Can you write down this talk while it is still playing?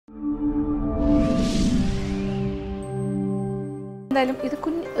എന്തായാലും ഇത്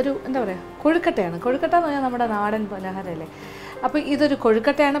ഒരു എന്താ പറയുക കൊഴുക്കട്ടയാണ്. കൊഴുക്കട്ട എന്ന് പറഞ്ഞാൽ നമ്മുടെ നാടൻ പലഹാരമല്ലേ. അപ്പോൾ ഇതൊരു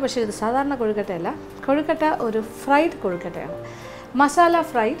കൊഴുക്കട്ടയാണ്. പക്ഷേ ഇത് സാധാരണ കൊഴുക്കട്ടയല്ല. കൊഴുക്കട്ട ഒരു ഫ്രൈഡ് കൊഴുക്കട്ടയാണ്. മസാല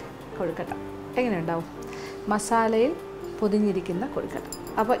ഫ്രൈഡ് കൊഴുക്കട്ട. എങ്ങനെയുണ്ടാവും? മസാലയിൽ പൊതിഞ്ഞിരിക്കുന്ന കൊഴുക്കട്ട.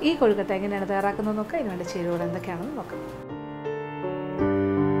 അപ്പോൾ ഈ കൊഴുക്കട്ട എങ്ങനെയാണ് തയ്യാറാക്കുന്നത് നോക്കാം. ഇതിനുവേണ്ട ചേരുവകൾ എന്തൊക്കെയാണെന്ന് നോക്കാം.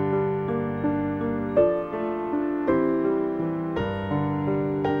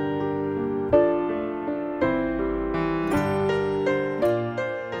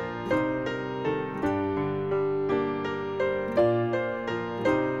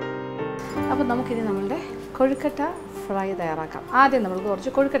 അപ്പോൾ നമുക്കിനി നമ്മളുടെ കൊഴുക്കട്ട ഫ്രൈ തയ്യാറാക്കാം. ആദ്യം നമുക്ക്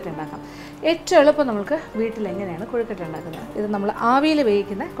കുറച്ച് കൊഴുക്കട്ട ഉണ്ടാക്കാം. ഏറ്റവും എളുപ്പം നമുക്ക് വീട്ടിൽ എങ്ങനെയാണ് കൊഴുക്കട്ട ഉണ്ടാക്കുന്നത്. ഇത് നമ്മൾ ആവിയിൽ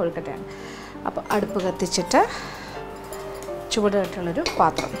വേവിക്കുന്ന കൊഴുക്കട്ടയാണ്. അപ്പോൾ അടുപ്പ് കത്തിച്ചിട്ട് ചൂടായിട്ടുള്ളൊരു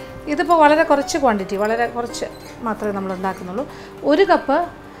പാത്രം. ഇതിപ്പോൾ വളരെ കുറച്ച് ക്വാണ്ടിറ്റി, വളരെ കുറച്ച് മാത്രമേ നമ്മൾ ഉണ്ടാക്കുന്നുള്ളൂ. 1 കപ്പ്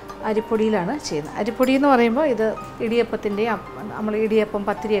അരിപ്പൊടിയിലാണ് ചെയ്യുന്നത്. അരിപ്പൊടി എന്ന് പറയുമ്പോൾ ഇത് ഇടിയപ്പത്തിൻ്റെയും നമ്മൾ ഇടിയപ്പം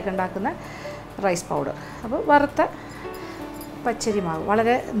പത്തിരിയൊക്കെ ഉണ്ടാക്കുന്ന റൈസ് പൗഡർ. അപ്പോൾ വറുത്ത പച്ചരി മാവ്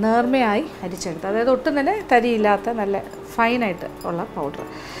വളരെ നേർമയായി അരിച്ചെടുത്ത്, അതായത് ഒട്ടും തന്നെ തരിയില്ലാത്ത നല്ല ഫൈനായിട്ട് ഉള്ള പൗഡർ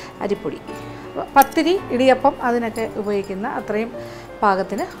അരിപ്പൊടി. പത്തിരി ഇടിയപ്പം അതിനൊക്കെ ഉപയോഗിക്കുന്ന അത്രയും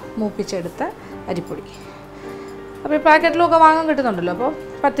പാകത്തിന് മൂപ്പിച്ചെടുത്ത അരിപ്പൊടി. അപ്പോൾ ഈ പാക്കറ്റിലൊക്കെ വാങ്ങാൻ കിട്ടുന്നുണ്ടല്ലോ. അപ്പോൾ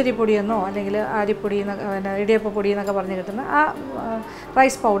പത്തിരി പൊടിയെന്നോ അല്ലെങ്കിൽ അരിപ്പൊടി പിന്നെ ഇടിയപ്പപ്പൊടി എന്നൊക്കെ പറഞ്ഞ് കിട്ടുന്ന ആ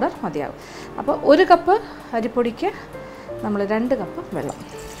റൈസ് പൗഡർ മതിയാകും. അപ്പോൾ 1 കപ്പ് അരിപ്പൊടിക്ക് നമ്മൾ 2 കപ്പ് വെള്ളം.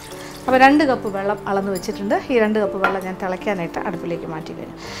 അപ്പോൾ 2 കപ്പ് വെള്ളം അളന്ന് വെച്ചിട്ടുണ്ട്. ഈ 2 കപ്പ് വെള്ളം ഞാൻ തിളയ്ക്കാനായിട്ട് അടുപ്പിലേക്ക് മാറ്റി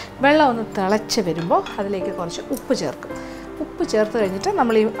കഴിഞ്ഞു. വെള്ളം ഒന്ന് തിളച്ച് വരുമ്പോൾ അതിലേക്ക് കുറച്ച് ഉപ്പ് ചേർക്കും. ഉപ്പ് ചേർത്ത് കഴിഞ്ഞിട്ട്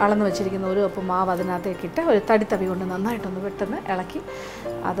നമ്മൾ ഈ അളന്ന് വെച്ചിരിക്കുന്ന 1 കപ്പ് മാവ് അതിനകത്തേക്കിട്ട് ഒരു തടി കൊണ്ട് നന്നായിട്ടൊന്ന് പെട്ടെന്ന് ഇളക്കി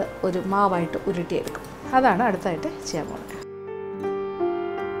അത് ഒരു മാവായിട്ട് ഉരുട്ടിയെടുക്കും. അതാണ് അടുത്തായിട്ട് ചെയ്യാൻ പോകുന്നത്.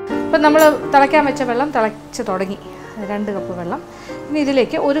 ഇപ്പം നമ്മൾ തിളയ്ക്കാൻ വെച്ച വെള്ളം തിളച്ച് തുടങ്ങി. 2 കപ്പ് വെള്ളം. ഇനി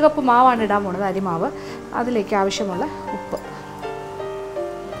ഇതിലേക്ക് 1 കപ്പ് മാവാണ് ഇടാൻ പോകുന്നത്, അരിമാവ്. അതിലേക്ക് ആവശ്യമുള്ള ഉപ്പ്,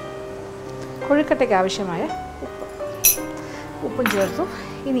 കൊഴുക്കട്ടയ്ക്ക് ആവശ്യമായ ഉപ്പും ചേർത്തു.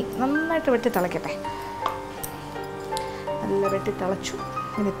 ഇനി നന്നായിട്ട് വെട്ടി തിളയ്ക്കട്ടെ. നല്ല വെട്ടി തിളച്ചു.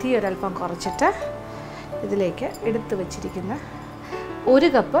 ഇനി തീ ഒരല്പം കുറച്ചിട്ട് ഇതിലേക്ക് എടുത്ത് വെച്ചിരിക്കുന്ന 1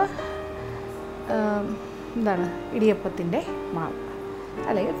 കപ്പ് എന്താണ് ഇടിയപ്പത്തിൻ്റെ മാവ്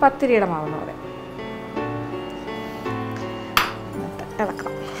അല്ലെങ്കിൽ പത്തിരിയുടെ മാവെന്ന് പറയും. എന്നിട്ട്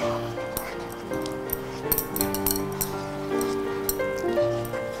ഇളക്കണം.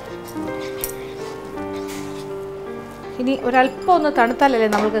 ഇനി ഒരല്പം ഒന്ന് തണുത്താലല്ലേ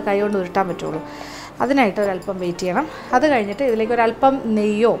നമുക്ക് കൈ കൊണ്ട് ഉരുട്ടാൻ പറ്റുള്ളൂ. അതിനായിട്ട് ഒരല്പം വെയിറ്റ് ചെയ്യണം. അത് കഴിഞ്ഞിട്ട് ഇതിലേക്ക് ഒരല്പം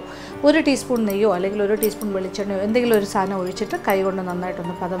നെയ്യോ 1 ടീസ്പൂൺ നെയ്യോ അല്ലെങ്കിൽ 1 ടീസ്പൂൺ വെളിച്ചെണ്ണയോ എന്തെങ്കിലും ഒരു സാധനം ഒഴിച്ചിട്ട് കൈ കൊണ്ട്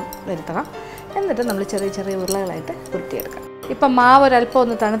നന്നായിട്ടൊന്ന് പദം വരുത്തണം. എന്നിട്ട് നമ്മൾ ചെറിയ ചെറിയ ഉരുളകളായിട്ട് ഉരുട്ടിയെടുക്കാം. ഇപ്പം മാവ് ഒരല്പം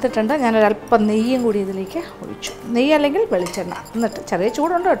ഒന്ന് തണുത്തിട്ടുണ്ട്. ഞാനൊരല്പം നെയ്യും കൂടി ഇതിലേക്ക് ഒഴിച്ചു. നെയ്യ് അല്ലെങ്കിൽ വെളിച്ചെണ്ണ. എന്നിട്ട് ചെറിയ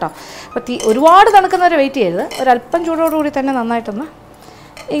ചൂടുണ്ട് കേട്ടോ. അപ്പോൾ ഒരുപാട് തണുക്കുന്നവരെ വെയിറ്റ് ചെയ്യരുത്. ഒരല്പം ചൂടോടുകൂടി തന്നെ നന്നായിട്ടൊന്ന്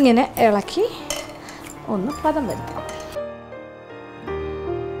ഇങ്ങനെ ഇളക്കി ഒന്ന് പദം വരുത്തണം.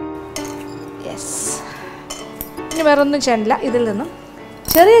 ഇനി വേറൊന്നും ചെയ്യണില്ല. ഇതിൽ നിന്നും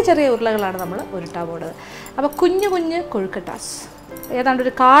ചെറിയ ചെറിയ ഉരുളകളാണ് നമ്മൾ ഉരുട്ടാൻ പോകുന്നത്. അപ്പോൾ കുഞ്ഞു കുഞ്ഞ് കൊഴുക്കട്ടാസ്, ഏതാണ്ട്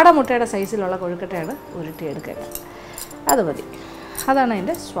ഒരു കാടമുട്ടയുടെ സൈസിലുള്ള കൊഴുക്കട്ടയാണ് ഉരുട്ടിയെടുക്കേണ്ടത്. അത് മതി. അതാണ്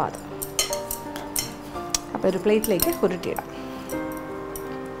അതിൻ്റെ സ്വാദ്. അപ്പോൾ ഒരു പ്ലേറ്റിലേക്ക് ഉരുട്ടിയിടാം.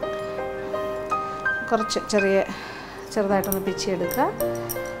 കുറച്ച് ചെറുതായിട്ടൊന്ന് പിച്ചിയെടുക്കുക.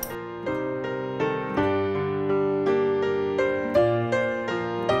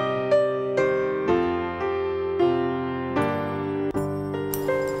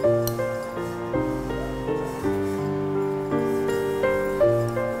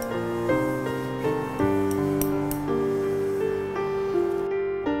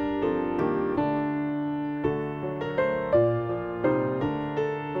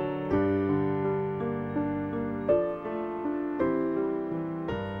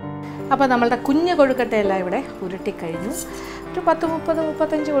 അപ്പോൾ നമ്മളുടെ കുഞ്ഞ് കൊഴുക്കട്ടയെല്ലാം ഇവിടെ ഉരുട്ടിക്കഴിഞ്ഞു. ഒരു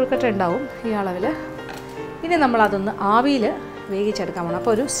 10-30-35 കൊഴുക്കട്ട ഉണ്ടാവും ഈ അളവിൽ. ഇനി നമ്മളതൊന്ന് ആവിയിൽ വേവിച്ചെടുക്കാൻ പോകണം.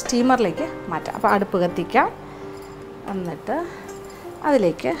 അപ്പോൾ ഒരു സ്റ്റീമറിലേക്ക് മാറ്റാം. അപ്പോൾ അടുപ്പ് കത്തിക്കാം. എന്നിട്ട്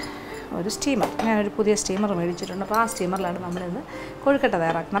അതിലേക്ക് ഒരു സ്റ്റീമർ, ഞാനൊരു പുതിയ സ്റ്റീമർ മേടിച്ചിട്ടുണ്ട്. അപ്പോൾ ആ സ്റ്റീമറിലാണ് നമ്മളിന്ന് കൊഴുക്കട്ട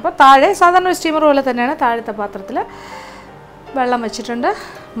തയ്യാറാക്കുന്നത്. അപ്പോൾ താഴെ സാധാരണ ഒരു സ്റ്റീമർ പോലെ തന്നെയാണ്. താഴത്തെ പാത്രത്തിൽ വെള്ളം വെച്ചിട്ടുണ്ട്.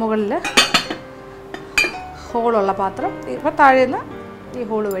 മുകളിൽ ഹോളുള്ള പാത്രം. ഇപ്പോൾ താഴെ നിന്ന് ഈ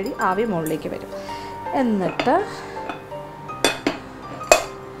ഹോള് വഴി ആവി മുകളിലേക്ക് വരും. എന്നിട്ട്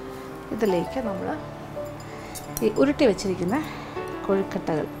ഇതിലേക്ക് നമ്മൾ ഈ ഉരുട്ടി വെച്ചിരിക്കുന്ന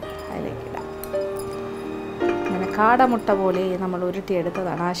കൊഴുക്കട്ടകൾ അതിലേക്ക് ഇടാം. അങ്ങനെ കാടമുട്ട പോലെ നമ്മൾ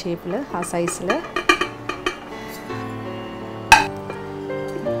ഉരുട്ടിയെടുത്തതാണ്. ആ ഷേപ്പിൽ, ആ സൈസിൽ.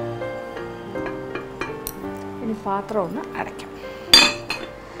 ഇനി പാത്രം ഒന്ന് അടയ്ക്കാം.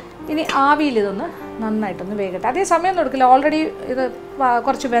 ഇനി ആവിയിൽ ഇതൊന്ന് നന്നായിട്ടൊന്ന് വേകട്ടെ. അതേ സമയമൊന്നും എടുക്കില്ല, ഓൾറെഡി ഇത്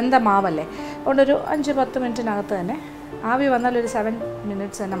കുറച്ച് വെന്ത മാവല്ലേ, അതുകൊണ്ടൊരു 5-10 മിനിറ്റിനകത്ത് തന്നെ ആവി വന്നാൽ ഒരു 7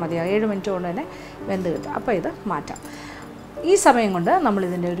 മിനിറ്റ്സ് തന്നെ മതിയാവും. 7 മിനിറ്റ് കൊണ്ട് തന്നെ വെന്ത് കിട്ടും. അപ്പോൾ ഇത് മാറ്റാം. ഈ സമയം കൊണ്ട്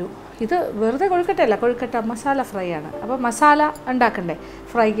നമ്മളിതിൻ്റെ ഇത് വെറുതെ കൊഴുക്കട്ടയല്ല, കൊഴുക്കട്ട മസാല ഫ്രൈ ആണ്. അപ്പോൾ മസാല ഉണ്ടാക്കണ്ടേ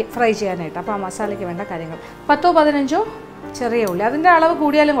ഫ്രൈ ചെയ്യാനായിട്ട്. അപ്പോൾ ആ മസാലയ്ക്ക് വേണ്ട കാര്യങ്ങൾ 10-15 ചെറിയ ഉള്ളി, അതിൻ്റെ അളവ്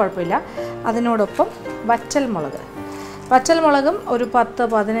കൂടിയാലും കുഴപ്പമില്ല. അതിനോടൊപ്പം വറ്റൽമുളകും ഒരു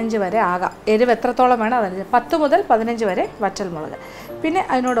 10-15 വരെ ആകാം, എരിവ് എത്രത്തോളം വേണം അതനുസരിച്ച് 10 മുതൽ 15 വരെ വറ്റൽമുളക്. പിന്നെ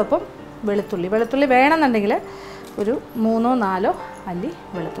അതിനോടൊപ്പം വെളുത്തുള്ളി വേണമെന്നുണ്ടെങ്കിൽ ഒരു 3-4 അല്ലി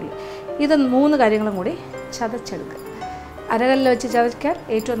വെളുത്തുള്ളി. ഇത് 3 കാര്യങ്ങളും കൂടി ചതച്ചെടുക്കുക. അരകല്ലിൽ വെച്ച് ചതയ്ക്കാൻ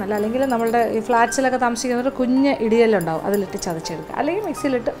ഏറ്റവും നല്ല, അല്ലെങ്കിൽ നമ്മളുടെ ഈ ഫ്ലാറ്റ്സിലൊക്കെ താമസിക്കുന്നവർ കുഞ്ഞ് ഇടിയല്ലുണ്ടാവും, അതിലിട്ട് ചതച്ചെടുക്കുക, അല്ലെങ്കിൽ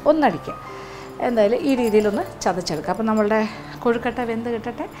മിക്സിയിലിട്ട് ഒന്നടിക്കുക. എന്തായാലും ഈ രീതിയിലൊന്ന് ചതച്ചെടുക്കുക. അപ്പോൾ നമ്മളുടെ കൊഴുക്കട്ട വെന്ത്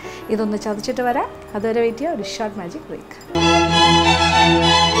കിട്ടട്ടെ. ഇതൊന്ന് ചതച്ചിട്ട് വരാം. അതുവരെ വെയിറ്റ് ചെയ്യുക. ഒരു ഷോർട്ട് മാജിക് ബ്രേക്ക്.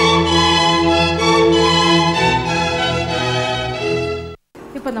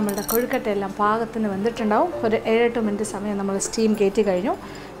 ഇപ്പോൾ നമ്മളുടെ കൊഴുക്കട്ടയെല്ലാം പാകത്തിന് വെന്തിട്ടുണ്ടാവും. ഒരു 7-8 മിനിറ്റ് സമയം നമ്മൾ സ്റ്റീം കയറ്റി കഴിഞ്ഞു.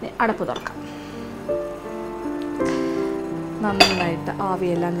 അടപ്പ് തുറക്കാം. നന്നായിട്ട്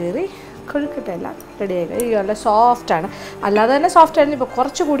ആവിയെല്ലാം കയറി കൊഴുക്കട്ടയെല്ലാം റെഡിയായി കഴിഞ്ഞു. നല്ല സോഫ്റ്റാണ്, അല്ലാതെ തന്നെ സോഫ്റ്റായിരുന്നു, ഇപ്പോൾ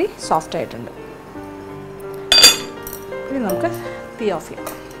കുറച്ചുകൂടി സോഫ്റ്റ് ആയിട്ടുണ്ട്. ഇനി നമുക്ക് തീ ഓഫ് ചെയ്യാം.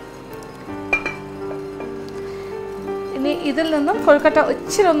 ഇനി ഇതിൽ നിന്നും കൊഴുക്കട്ട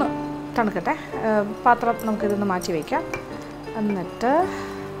ഇച്ചിരി ഒന്ന് തണുക്കട്ടെ. പാത്രം നമുക്കിതൊന്ന് മാറ്റി വയ്ക്കാം. എന്നിട്ട്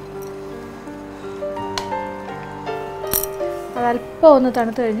അതല്പം ഒന്ന്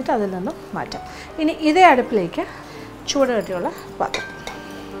തണുത്ത് കഴിഞ്ഞിട്ട് അതിൽ നിന്നും മാറ്റാം. ഇനി ഇതേ അടുപ്പിലേക്ക്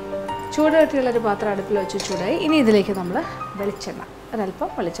ചൂടുകട്ടിയുള്ളൊരു പാത്രം അടുപ്പിൽ വെച്ച് ചൂടായി. ഇനി ഇതിലേക്ക് നമ്മൾ വെളിച്ചെണ്ണ, ഒരല്പം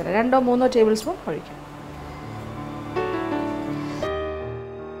വെളിച്ചെണ്ണ 2-3 ടേബിൾ സ്പൂൺ ഒഴിക്കും.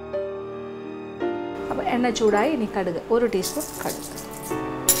 അപ്പോൾ എണ്ണ ചൂടായി. ഇനി കടുക് 1 ടീസ്പൂൺ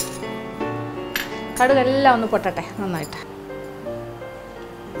കടുകെല്ലാം ഒന്ന് പൊട്ടട്ടെ നന്നായിട്ട്.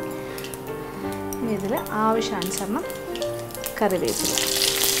 ഇനി ഇതിൽ ആവശ്യാനുസരണം കറിവേപ്പില,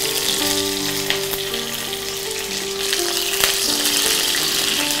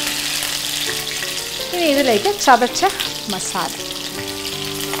 ഇനി ഇതിലേക്ക് ചതച്ച മസാല,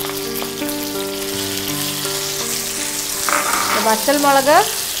 വറ്റൽമുളക്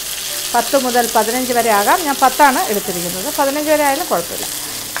 10 മുതൽ 15 വരെ ആകാം. ഞാൻ 10 എടുത്തിരിക്കുന്നത്, 15 വരെ ആയാലും കുഴപ്പമില്ല.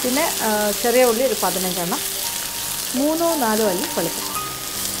 പിന്നെ ചെറിയ ഉള്ളി ഒരു 15 എണ്ണം, 3-4 അല്ലി വെളുത്തുള്ളി.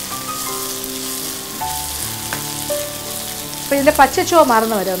 അപ്പോൾ ഇതിൻ്റെ പച്ചച്ചുവ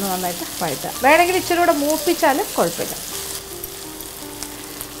മാറുന്ന വരെ ഒന്ന് നന്നായിട്ട് വഴറ്റുക. വേണമെങ്കിൽ ഇച്ചിരി കൂടെ മൂപ്പിച്ചാലും കുഴപ്പമില്ല.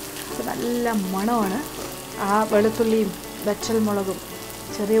 നല്ല മണമാണ്. ആ വെളുത്തുള്ളിയും വറ്റൽമുളകും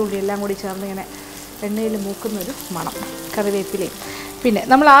ചെറിയ ഉള്ളി എല്ലാം കൂടി ചേർന്ന് ഇങ്ങനെ എണ്ണയിൽ മൂക്കുന്നൊരു മണം. കറിവേപ്പിലയും പിന്നെ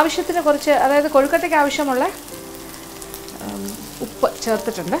നമ്മൾ ആവശ്യത്തിന് കുറച്ച്, അതായത് കൊഴുക്കട്ടയ്ക്ക് ആവശ്യമുള്ള ഉപ്പ്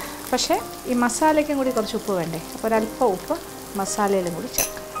ചേർത്തിട്ടുണ്ട്. പക്ഷേ ഈ മസാലയ്ക്കും കൂടി കുറച്ച് ഉപ്പ് വേണ്ടേ, അപ്പോൾ ഒരല്പം ഉപ്പ് മസാലയിലും കൂടി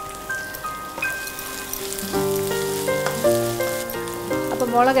ചേർക്കാം. അപ്പോൾ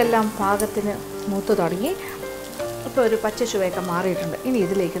മുളകെല്ലാം പാകത്തിന് മൂത്ത് തുടങ്ങി. ഇപ്പോൾ ഒരു പച്ച ചുവയൊക്കെ മാറിയിട്ടുണ്ട്. ഇനി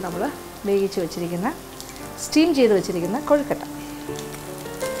ഇതിലേക്ക് നമ്മൾ വേവിച്ച് വെച്ചിരിക്കുന്ന, സ്റ്റീം ചെയ്ത് വെച്ചിരിക്കുന്ന കൊഴുക്കട്ട,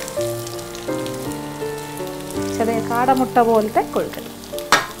 ചെറിയ കാടമുട്ട പോലത്തെ കൊഴുക്കട്ട,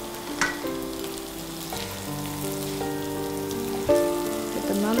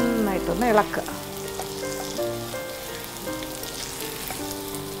 ഇത് നന്നായിട്ടൊന്ന് ഇളക്കുക.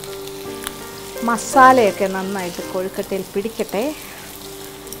 മസാലയൊക്കെ നന്നായിട്ട് കൊഴുക്കട്ടയിൽ പിടിക്കട്ടെ.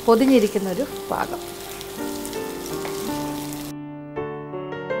 പൊതിഞ്ഞിരിക്കുന്നൊരു പാകം.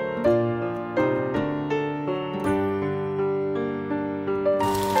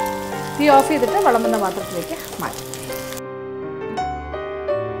 തീ ഓഫ് ചെയ്തിട്ട് വിളമ്പുന്ന പാത്രത്തിലേക്ക് മാറ്റും.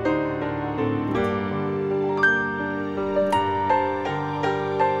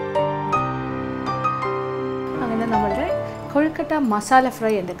 അങ്ങനെ നമ്മളുടെ കൊഴുക്കട്ട മസാല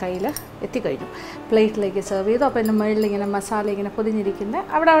ഫ്രൈ എൻ്റെ കയ്യിൽ എത്തിക്കഴിഞ്ഞു. പ്ലേറ്റിലേക്ക് സെർവ് ചെയ്തു. അപ്പോൾ എൻ്റെ മുകളിൽ ഇങ്ങനെ മസാല ഇങ്ങനെ പൊതിഞ്ഞിരിക്കുന്ന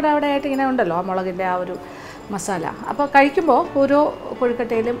അവിടെ ആയിട്ട് ഇങ്ങനെ ഉണ്ടല്ലോ ആ മുളകിൻ്റെ ആ ഒരു മസാല. അപ്പോൾ കഴിക്കുമ്പോൾ ഓരോ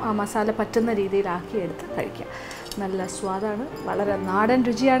കൊഴുക്കട്ടയിലും ആ മസാല പറ്റുന്ന രീതിയിലാക്കിയെടുത്ത് കഴിക്കുക. നല്ല സ്വാദാണ്, വളരെ നാടൻ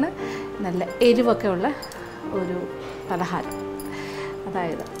രുചിയാണ്, നല്ല എരിവൊക്കെ ഉള്ള ഒരു പലഹാരം,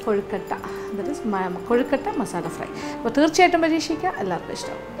 അതായത് കൊഴുക്കട്ട, കൊഴുക്കട്ട മസാല ഫ്രൈ. അപ്പോൾ തീർച്ചയായിട്ടും പരീക്ഷിക്കുക, എല്ലാവർക്കും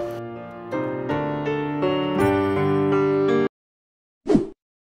ഇഷ്ടമാവും.